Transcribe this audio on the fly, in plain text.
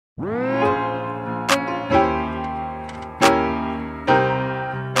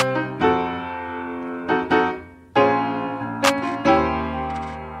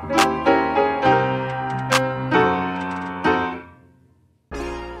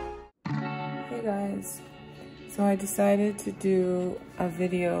Hi guys, so I decided to do a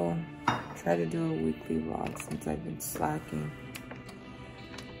video, try to do a weekly vlog since I've been slacking.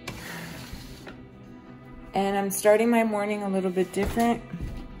 And I'm starting my morning a little bit different.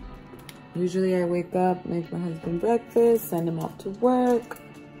 Usually I wake up, make my husband breakfast, send him off to work,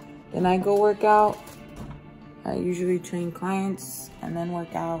 then I go work out. I usually train clients and then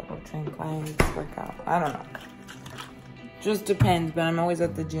work out, or train clients, work out. I don't know. Just depends, but I'm always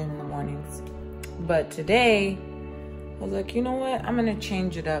at the gym in the mornings. But today, I was like, you know what? I'm gonna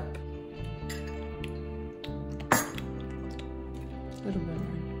change it up. A little bit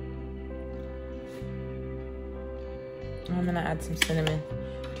more. I'm gonna add some cinnamon.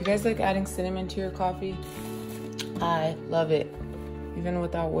 Do you guys like adding cinnamon to your coffee? I love it. Even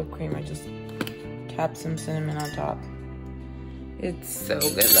without whipped cream, I just tap some cinnamon on top. It's so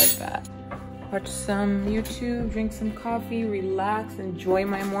good like that. Watch some YouTube, drink some coffee, relax, enjoy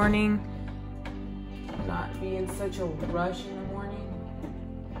my morning. Not be in such a rush in the morning.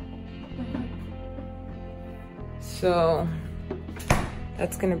 So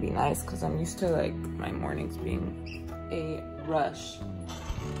that's gonna be nice because I'm used to like my mornings being a rush.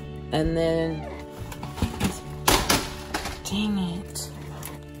 And then, dang it.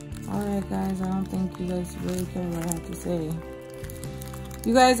 All right guys, I don't think you guys really care what I have to say.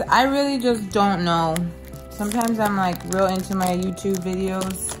 You guys, I really just don't know. Sometimes I'm like real into my YouTube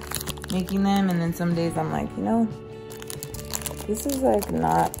videos, making them, and then some days I'm like, you know, this is like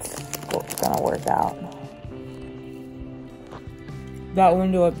not gonna work out. That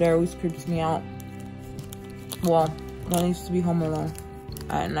window up there always creeps me out. Well, when I used to be home alone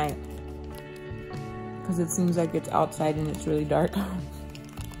at night, because it seems like it's outside and it's really dark.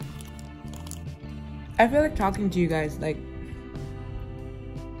 I feel like talking to you guys, like,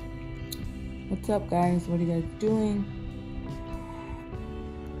 what's up guys? What are you guys doing?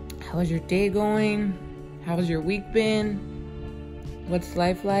 How's your day going? How's your week been? What's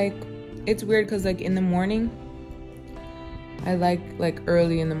life like? It's weird because like in the morning, I like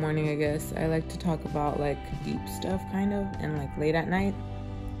early in the morning, I guess, I like to talk about like deep stuff kind of, and like late at night.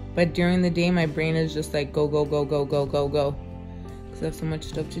 But during the day, my brain is just like go, go, go, go, go, go, go. Because I have so much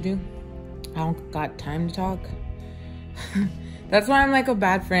stuff to do. I don't got time to talk. That's why I'm like a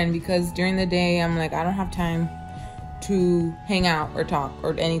bad friend, because during the day, I'm like, I don't have time to hang out or talk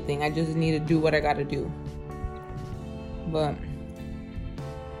or anything. I just need to do what I gotta do. But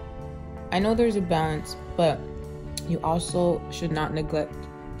I know there's a balance, but you also should not neglect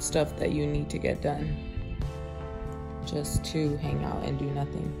stuff that you need to get done just to hang out and do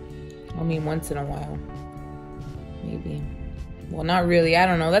nothing. I mean, once in a while, maybe. Well, not really. I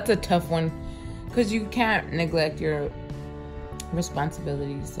don't know. That's a tough one because you can't neglect your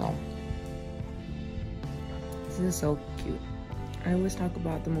responsibilities. So this is so cute. I always talk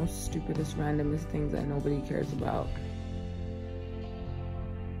about the most stupidest, randomest things that nobody cares about.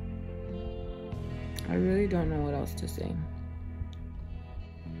 I really don't know what else to say.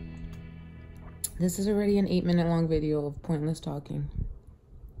 This is already an 8-minute long video of pointless talking.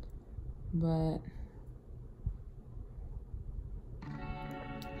 But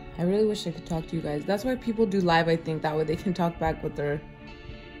I really wish I could talk to you guys. That's why people do live, I think. That way they can talk back with their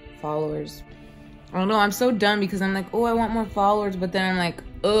followers. I don't know, I'm so dumb because I'm like, oh, I want more followers. But then I'm like,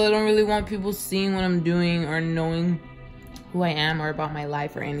 oh, I don't really want people seeing what I'm doing or knowing who I am or about my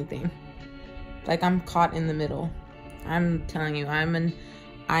life or anything. Like, I'm caught in the middle. I'm telling you, I'm an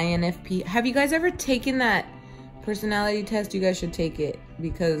INFP. Have you guys ever taken that personality test? You guys should take it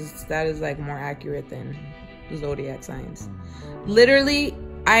because that is like more accurate than the zodiac signs. Literally,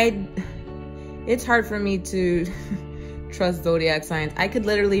 it's hard for me to trust zodiac signs. I could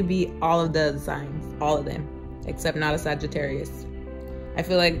literally be all of the signs, all of them, except not a Sagittarius. I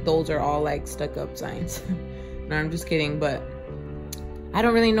feel like those are all like stuck up signs. No, I'm just kidding, but I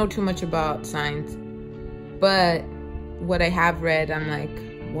don't really know too much about signs. But what I have read, I'm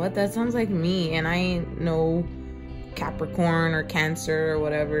like, what? That sounds like me. And I ain't no Capricorn or Cancer or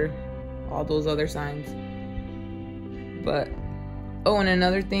whatever, all those other signs. But, oh, and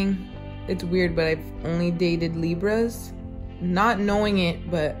another thing, it's weird, but I've only dated Libras. Not knowing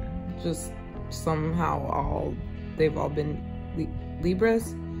it, but just somehow they've all been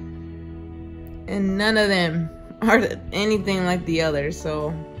Libras. And none of them are anything like the others, so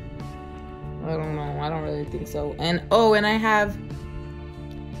I don't know. I don't really think so. And oh, and I have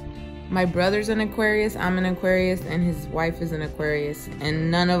my brother's an Aquarius, I'm an Aquarius, and his wife is an Aquarius,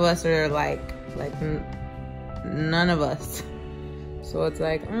 and none of us are like none of us. So it's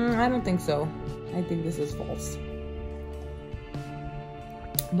like, I don't think so. I think this is false.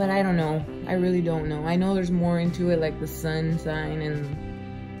 But I don't know. I really don't know. I know there's more into it, like the sun sign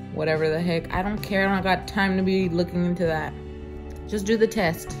and whatever the heck. I don't care. I don't got time to be looking into that. Just do the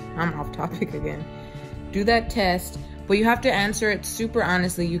test. I'm off topic again. Do that test, but you have to answer it super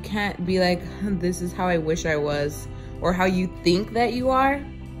honestly. You can't be like, this is how I wish I was, or how you think that you are,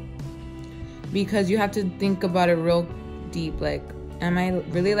 because you have to think about it real deep. Like, am I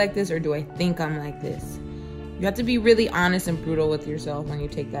really like this, or do I think I'm like this? You have to be really honest and brutal with yourself when you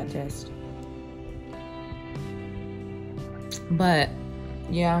take that test. But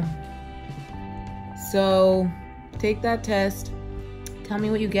yeah, so take that test. Tell me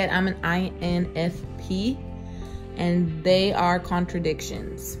what you get. I'm an INFP, and they are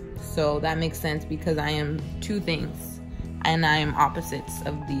contradictions. So that makes sense because I am two things, and I am opposites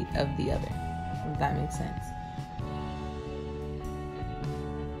of the other. If that makes sense.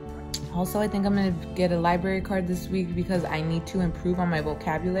 Also, I think I'm gonna get a library card this week because I need to improve on my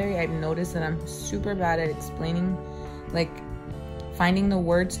vocabulary. I've noticed that I'm super bad at explaining, like finding the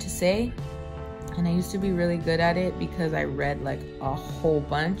words to say. And I used to be really good at it because I read like a whole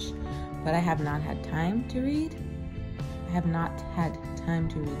bunch, but I have not had time to read. I have not had time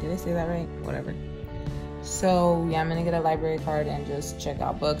to read. Did I say that right? Whatever. So yeah, I'm gonna get a library card and just check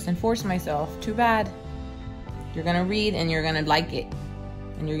out books and force myself. Too bad. You're gonna read and you're gonna like it.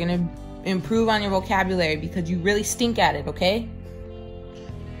 And you're gonna improve on your vocabulary because you really stink at it, okay?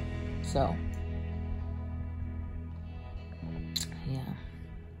 So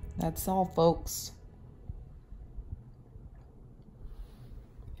that's all, folks.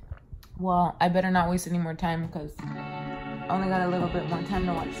 Well, I better not waste any more time because I only got a little bit more time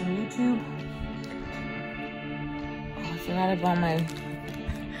to watch some YouTube. Oh, I forgot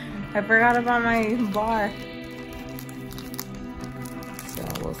about my bar. So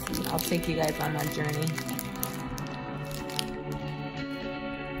we'll see. I'll take you guys on that journey.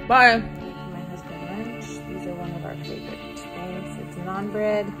 Bye. My husband lunch. These are one of our favorite things. It's naan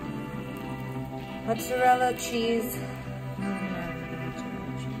bread, mozzarella cheese,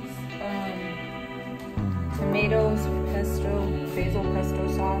 tomatoes, pesto, basil pesto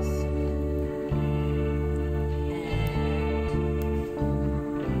sauce,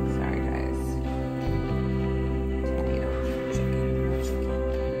 and sorry guys, tomatoes, chicken.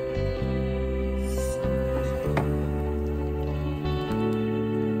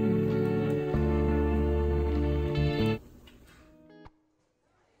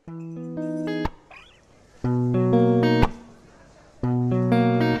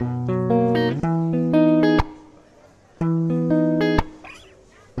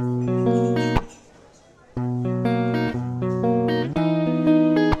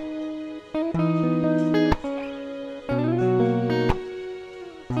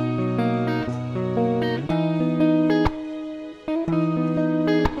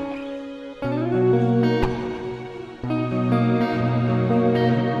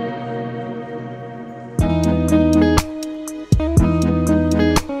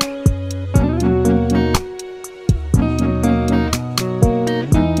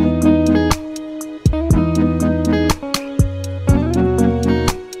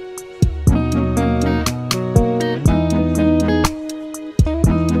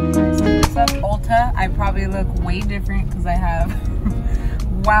 I probably look way different because I have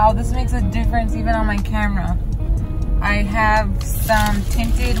wow, this makes a difference even on my camera. I have some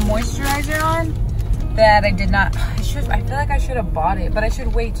tinted moisturizer on that I did not. I feel like I should have bought it, but I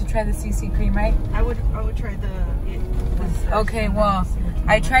should wait to try the CC cream, right? I would try okay, well,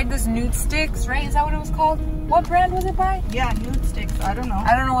 I tried this Nude Sticks, right? Is that what it was called? What brand was it by? Yeah, Nude Sticks. I don't know.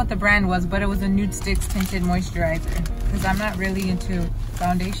 I don't know what the brand was, but it was a Nude Sticks tinted moisturizer because I'm not really into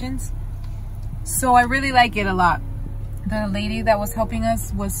foundations. So I really like it a lot. The lady that was helping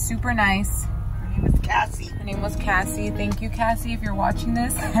us was super nice. Her name is Cassie. Her name was Cassie. Thank you, Cassie, if you're watching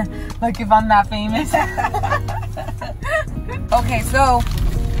this. Like if I'm that famous. Okay, so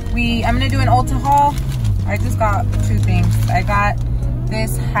I'm gonna do an Ulta haul. I just got two things. I got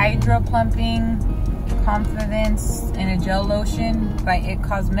this Hydra Plumping Confidence in a gel lotion by It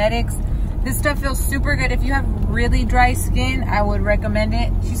Cosmetics. This stuff feels super good. If you have really dry skin, I would recommend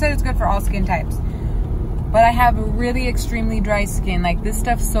it. She said it's good for all skin types. But I have really extremely dry skin. Like this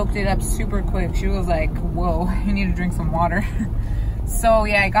stuff soaked it up super quick. She was like, whoa, you need to drink some water. So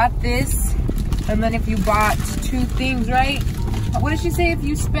yeah, I got this. And then if you bought two things, right? What did she say? If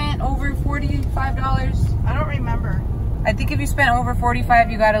you spent over $45? I don't remember. I think if you spent over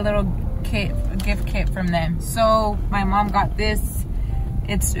 $45, you got a little kit, a gift kit from them. So my mom got this.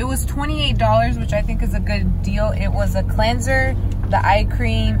 It was $28, which I think is a good deal. It was a cleanser, the eye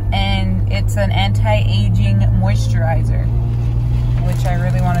cream, and it's an anti-aging moisturizer, which I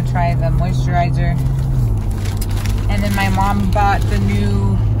really want to try the moisturizer. And then my mom bought the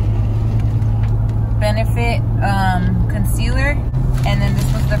new benefit concealer, and then this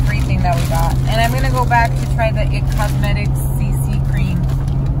was the free thing that we got. And I'm gonna go back to try the It Cosmetics CC cream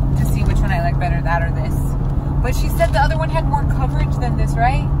to see which one I like better, that or this. But she said the other one had more coverage than this,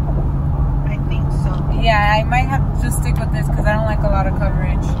 right? I think so. Yeah, I might have to just stick with this because I don't like a lot of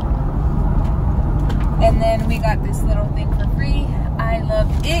coverage. And then we got this little thing for free. I love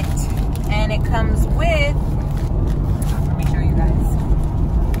it. And it comes with, let me show you guys.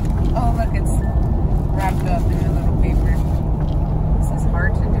 Oh, look, it's wrapped up in a little paper. This is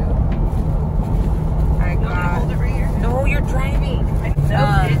hard to do. I got, hold it right here. No, you're driving.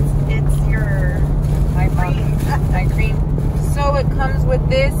 No, it's your cream. My cream. So it comes with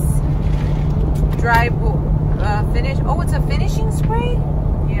this dry finish. Oh, it's a finishing spray?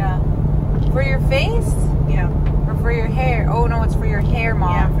 Yeah. For your face? Yeah. Or for your hair? Oh, no, it's for your hair,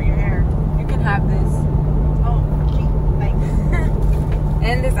 Mom. Yeah, for your hair. You can have this. Oh, gee, thanks.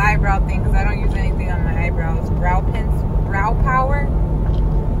 And this eyebrow thing, because I don't use anything on my eyebrows. Brow power.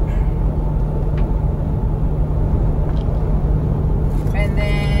 And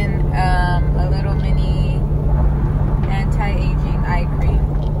then a little mini anti-aging eye cream.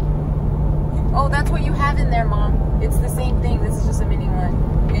 Oh, that's what you have in there, Mom. It's the same thing. This is just a mini one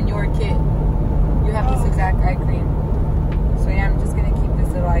in your kit. You have this exact eye cream. So yeah, I'm just gonna keep this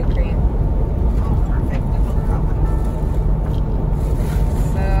little eye cream. Oh, perfect. We both got one.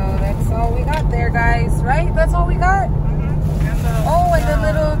 So that's all we got there, guys. Right? That's all we got? Mm-hmm. And the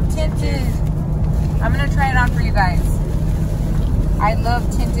little tinted. I'm gonna try it on for you guys. I love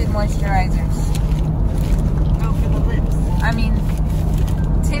tinted moisturizers. Oh, for the lips. I mean,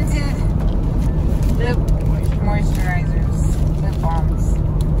 tinted lip moisturizers, lip balms,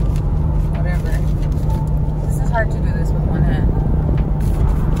 whatever. This is hard to do this with one hand.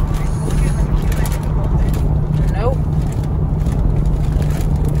 Nope.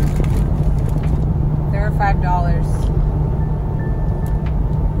 They were $5.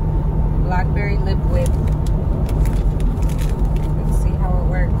 Blackberry lip whip. Let's see how it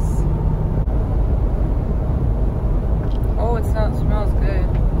works. Oh, it smells good.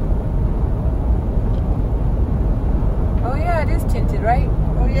 Oh yeah, it is tinted, right?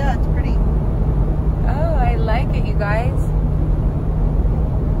 Oh yeah, it's pretty. Oh, I like it, you guys.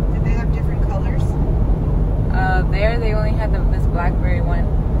 Did they have different colors? There they only had this blackberry one,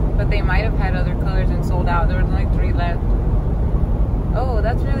 but they might have had other colors and sold out. There was like 3 left. Oh,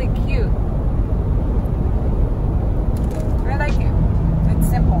 that's really cute. I like it. It's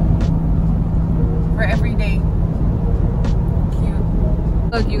simple for every day. Cute.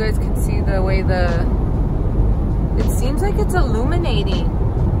 Look, you guys can see the way it seems like it's illuminating.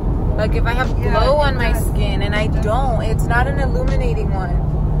 Like if I have glow on my skin, and I don't. It's not an illuminating one.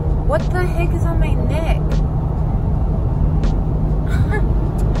 What the heck is on my neck?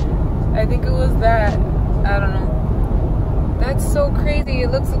 I think it was that. I don't know. That's so crazy. It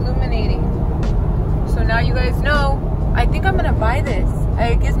looks illuminating. So now you guys know. I think I'm gonna buy this.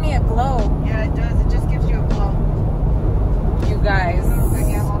 It gives me a glow. Yeah, it does. It just gives you a glow. You guys,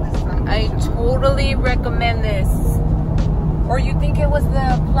 I totally recommend this. Or you think it was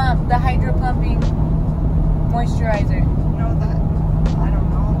the Hydro Plumping moisturizer? No, I don't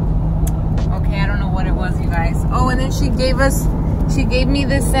know. Okay, I don't know what it was, you guys. Oh, and then she gave me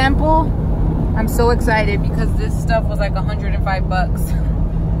this sample. I'm so excited because this stuff was like 105 bucks.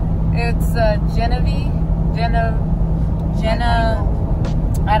 It's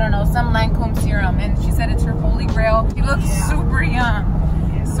I don't know, some Lancome serum, and she said it's her holy grail. She looks super young.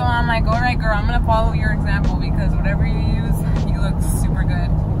 So I'm like, all right, girl, I'm gonna follow your example because whatever you use, you look super good.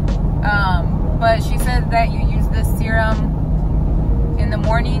 But she said that you use this serum in the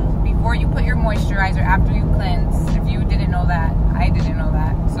morning before you put your moisturizer after you cleanse. If you didn't know that, I didn't know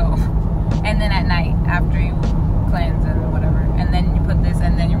that. So, and then at night after you cleanse and whatever, and then you put this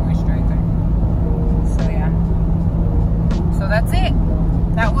and then your moisturizer. So yeah. So that's it.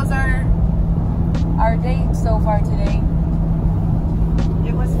 That was our date so far today.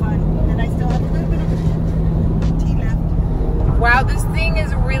 It was fun, and I still have a little bit of tea left. Wow, this thing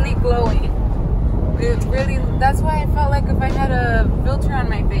is really glowing. It's really, that's why I felt like if I had a filter on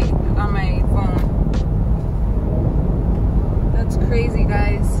my face, on my phone. That's crazy,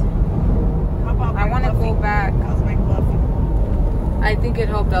 guys. How about I want to go back. How's my glove? I think it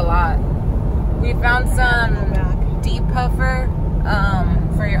helped a lot. We found some deep puffer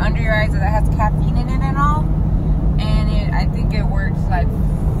for your under your eyes that has caffeine in it and all, and I think it works like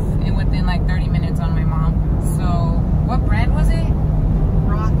within like 30 minutes on my mom. So what brand was it?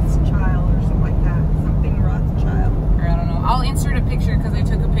 Rothschild or something like that. Something Rothschild. Or I don't know. I'll insert a picture because I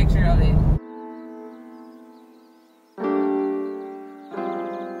took a picture of it.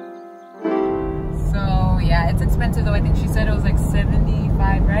 So it's expensive though. I think she said it was like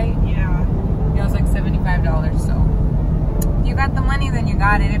 75, right? Yeah. Yeah, it was like $75. So if you got the money, then you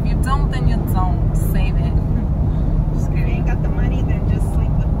got it. If you don't, then you don't. Save it. Just If you kidding. ain't got the money, then just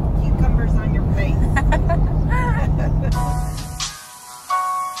sleep with cucumbers on your face.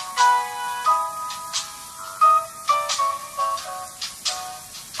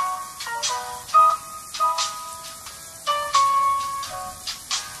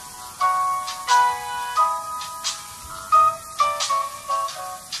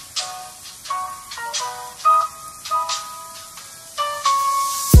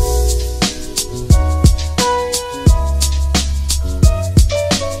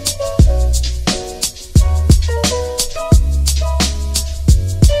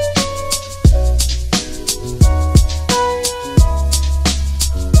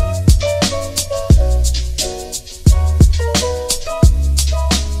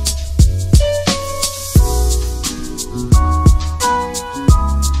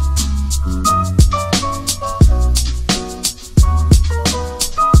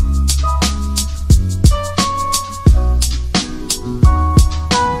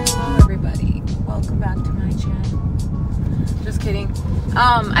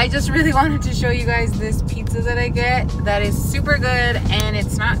 I just really wanted to show you guys this pizza that I get that is super good, and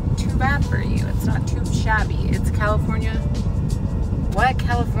it's not too bad for you. It's not too shabby. It's California. What?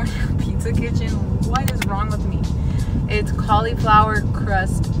 California Pizza Kitchen? What is wrong with me? It's cauliflower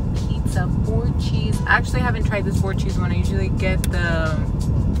crust pizza, 4 cheese. I actually haven't tried this 4 cheese one. I usually get the,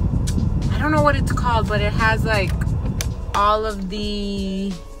 I don't know what it's called, but it has like all of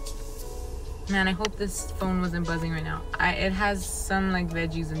the, man, I hope this phone wasn't buzzing right now. It has some like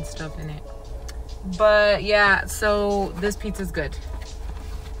veggies and stuff in it. But yeah, so this pizza's good.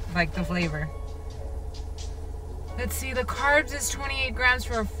 Like the flavor. Let's see, the carbs is 28 grams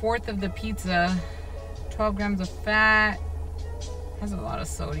for 1/4 of the pizza. 12 grams of fat. Has a lot of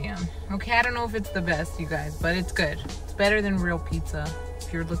sodium. Okay, I don't know if it's the best, you guys, but it's good. It's better than real pizza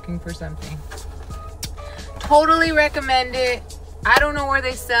if you're looking for something. Totally recommend it. I don't know where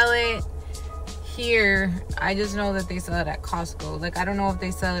they sell it here. I just know that they sell it at Costco. Like, I don't know if they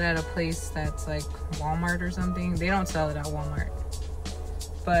sell it at a place that's like Walmart or something. They don't sell it at Walmart.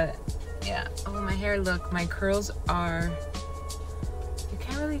 But yeah. Oh, my hair, look, my curls are, you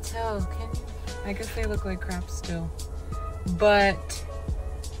can't really tell, can you? I guess they look like crap still. But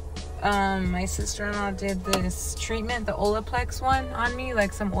my sister-in-law did this treatment, the Olaplex one, on me,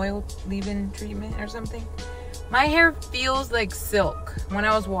 like some oil leave-in treatment or something. My hair feels like silk. When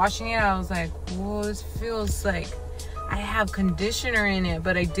I was washing it, I was like, whoa, this feels like I have conditioner in it,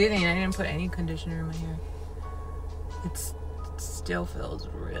 but I didn't put any conditioner in my hair. It still feels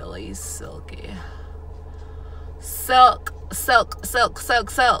really silky. Silk, silk, silk,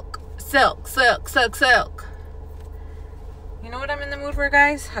 silk, silk, silk, silk, silk, silk. You know what I'm in the mood for,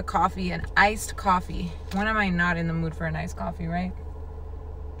 guys? A coffee, an iced coffee. When am I not in the mood for an iced coffee, right?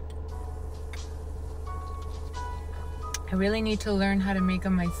 I really need to learn how to make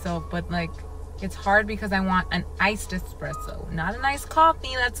them myself, but like, it's hard because I want an iced espresso, not an iced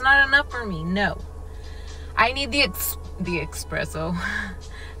coffee. That's not enough for me. No, I need the espresso.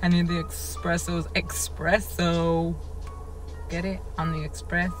 I need the espresso. Get it on the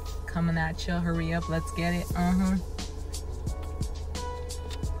express, coming at you. Hurry up, let's get it.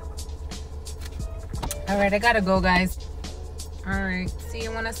 All right, I gotta go, guys. All right, see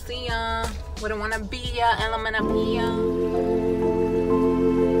you when I see ya. Wouldn't wanna be ya, and I'm gonna be ya.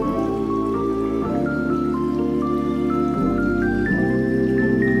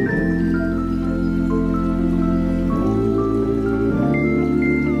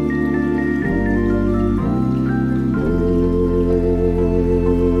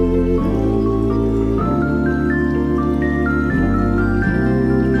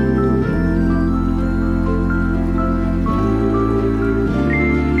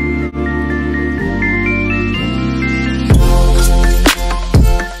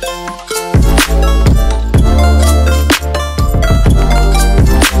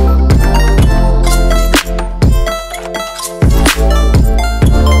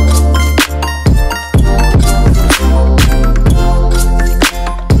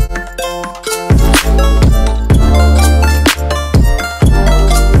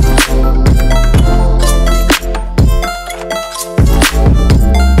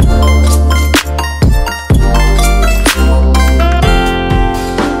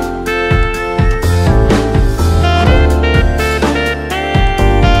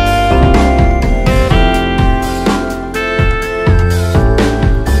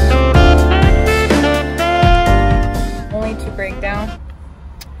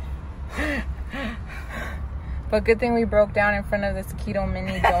 But good thing we broke down in front of this keto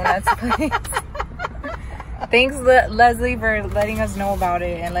mini donuts place. Thanks, Leslie, for letting us know about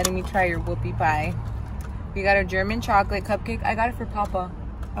it and letting me try your whoopie pie. We got a German chocolate cupcake. I got it for Papa.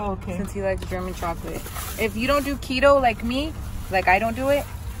 Oh, okay. Since he likes German chocolate. If you don't do keto like me, like I don't do it,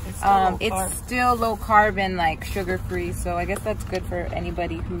 it's still low carb and like sugar free. So I guess that's good for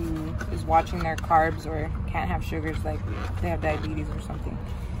anybody who is watching their carbs or can't have sugars, like they have diabetes or something.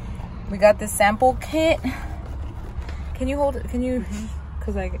 We got this sample kit. Can you hold it? Can you?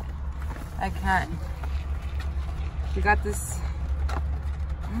 Because I can't. We got this.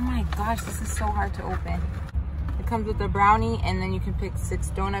 Oh my gosh, this is so hard to open. It comes with a brownie, and then you can pick 6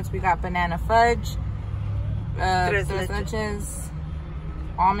 donuts. We got banana fudge, tres leches,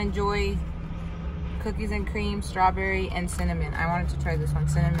 almond joy, cookies and cream, strawberry, and cinnamon. I wanted to try this one,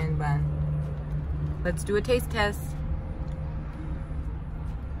 cinnamon bun. Let's do a taste test.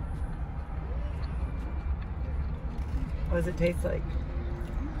 What does it taste like?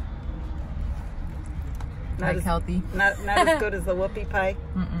 Not as healthy. Not as good as the whoopie pie.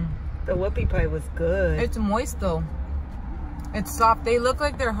 The whoopie pie was good. It's moist though. It's soft. They look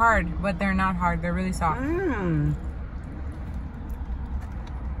like they're hard, but they're not hard. They're really soft.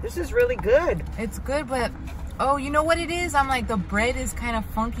 This is really good. It's good, but oh, you know what it is? I'm like, the bread is kind of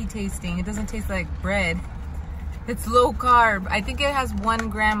funky tasting. It doesn't taste like bread. It's low carb. I think it has 1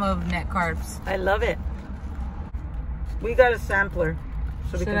 gram of net carbs. I love it. We got a sampler,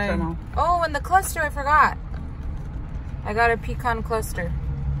 so we can try them all. Oh, and the cluster, I forgot. I got a pecan cluster.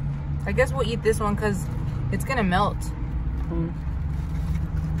 I guess we'll eat this one because it's gonna melt.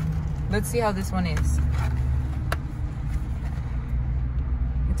 Let's see how this one is.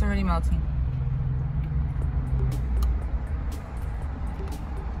 It's already melting.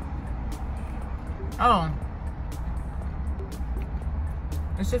 Oh.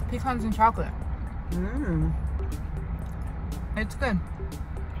 It's just pecans and chocolate. It's good.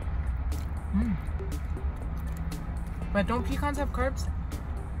 But don't pecans have carbs?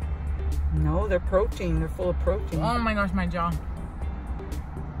 No, they're protein. They're full of protein. Oh my gosh, my jaw.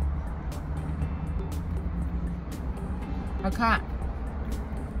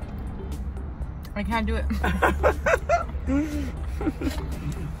 I can't do it.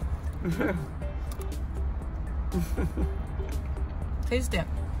 Taste it.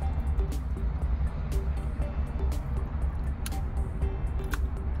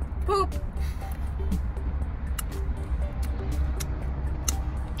 Poop.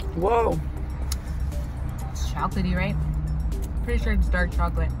 Whoa. It's chocolatey, right? Pretty sure it's dark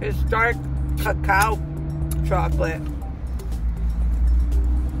chocolate. It's dark cacao chocolate.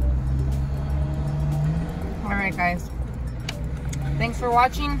 Alright guys. Thanks for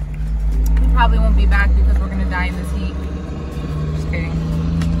watching. We probably won't be back because we're gonna die in this heat. Just kidding.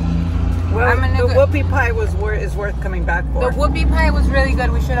 Well, the whoopie pie is worth coming back for. The whoopie pie was really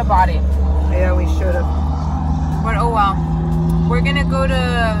good. We should have bought it. Yeah, we should have. But oh well. We're gonna go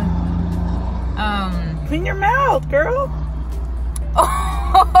to clean your mouth, girl.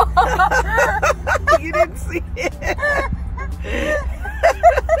 You didn't see it.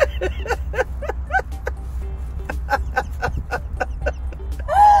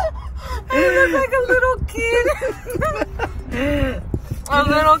 You look like a little kid. A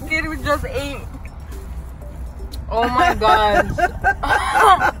little kid who just ate. Oh my gosh.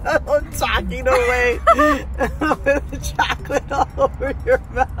 I'm talking away with the chocolate all over your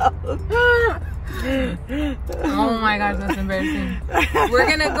mouth. Oh my gosh, that's embarrassing. We're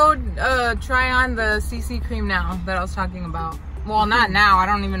gonna go try on the CC cream now that I was talking about. Well, not now. I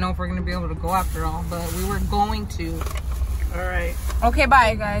don't even know if we're gonna be able to go after all, but we were going to. All right. Okay,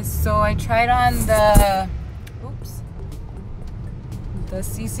 bye guys. So I tried on the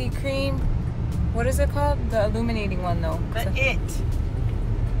CC cream. What is it called? The illuminating one though.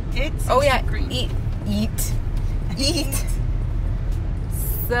 It's oh yeah, cream. Eat.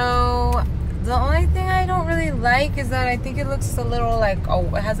 So the only thing I don't really like is that I think it looks a little like,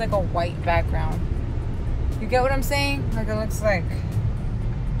 oh, it has like a white background. You get what I'm saying? Like it looks like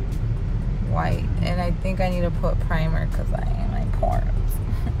white, and I think I need to put primer because I am my pores.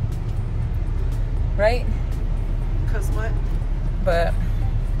 Right? Cause what? But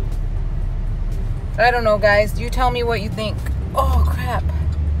I don't know, guys. You tell me what you think. Oh crap.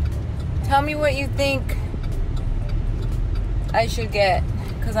 Tell me what you think I should get,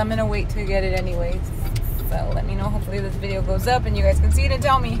 because I'm gonna wait to get it anyways. So let me know. Hopefully this video goes up and you guys can see it and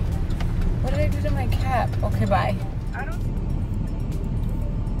tell me. What did I do to my cap? Okay, bye.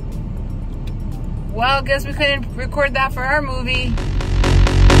 Well, guess we couldn't record that for our movie.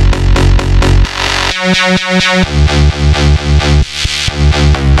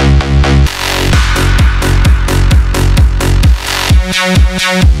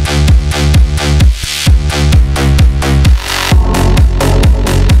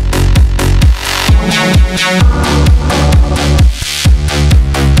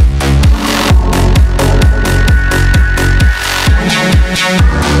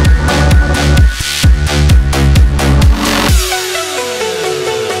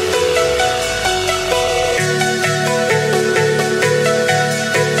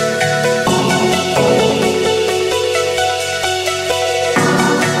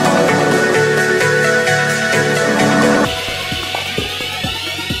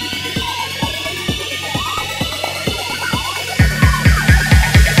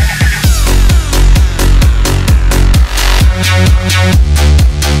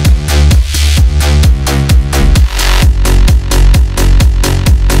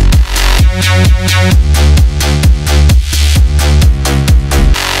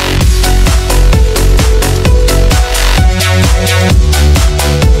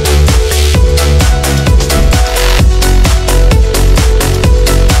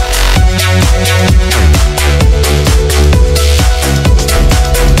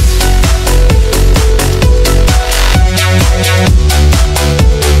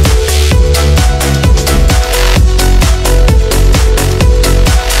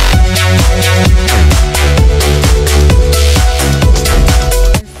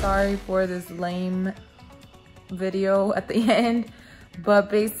 sorry for this lame video at the end, but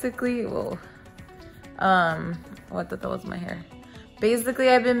basically, well, what that was my hair. Basically,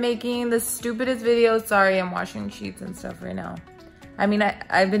 I've been making the stupidest videos. Sorry, I'm washing sheets and stuff right now. I mean,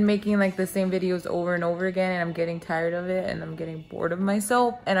 I've been making like the same videos over and over again, and I'm getting tired of it, and I'm getting bored of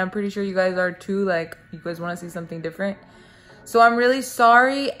myself, and I'm pretty sure you guys are too. Like, you guys want to see something different. So I'm really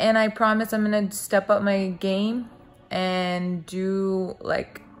sorry, and I promise I'm gonna step up my game and do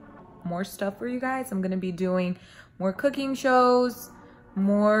like more stuff for you guys. I'm gonna be doing more cooking shows,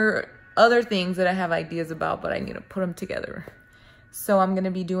 more other things that I have ideas about, but I need to put them together. So I'm gonna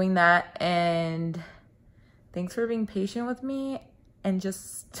be doing that, and thanks for being patient with me, and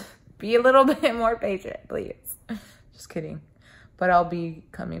just be a little bit more patient, please. Just kidding. But I'll be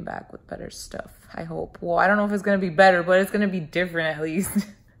coming back with better stuff, I hope. Well, I don't know if it's gonna be better, but it's gonna be different at least.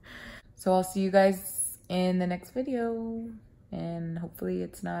 So I'll see you guys in the next video, and hopefully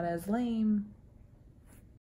it's not as lame.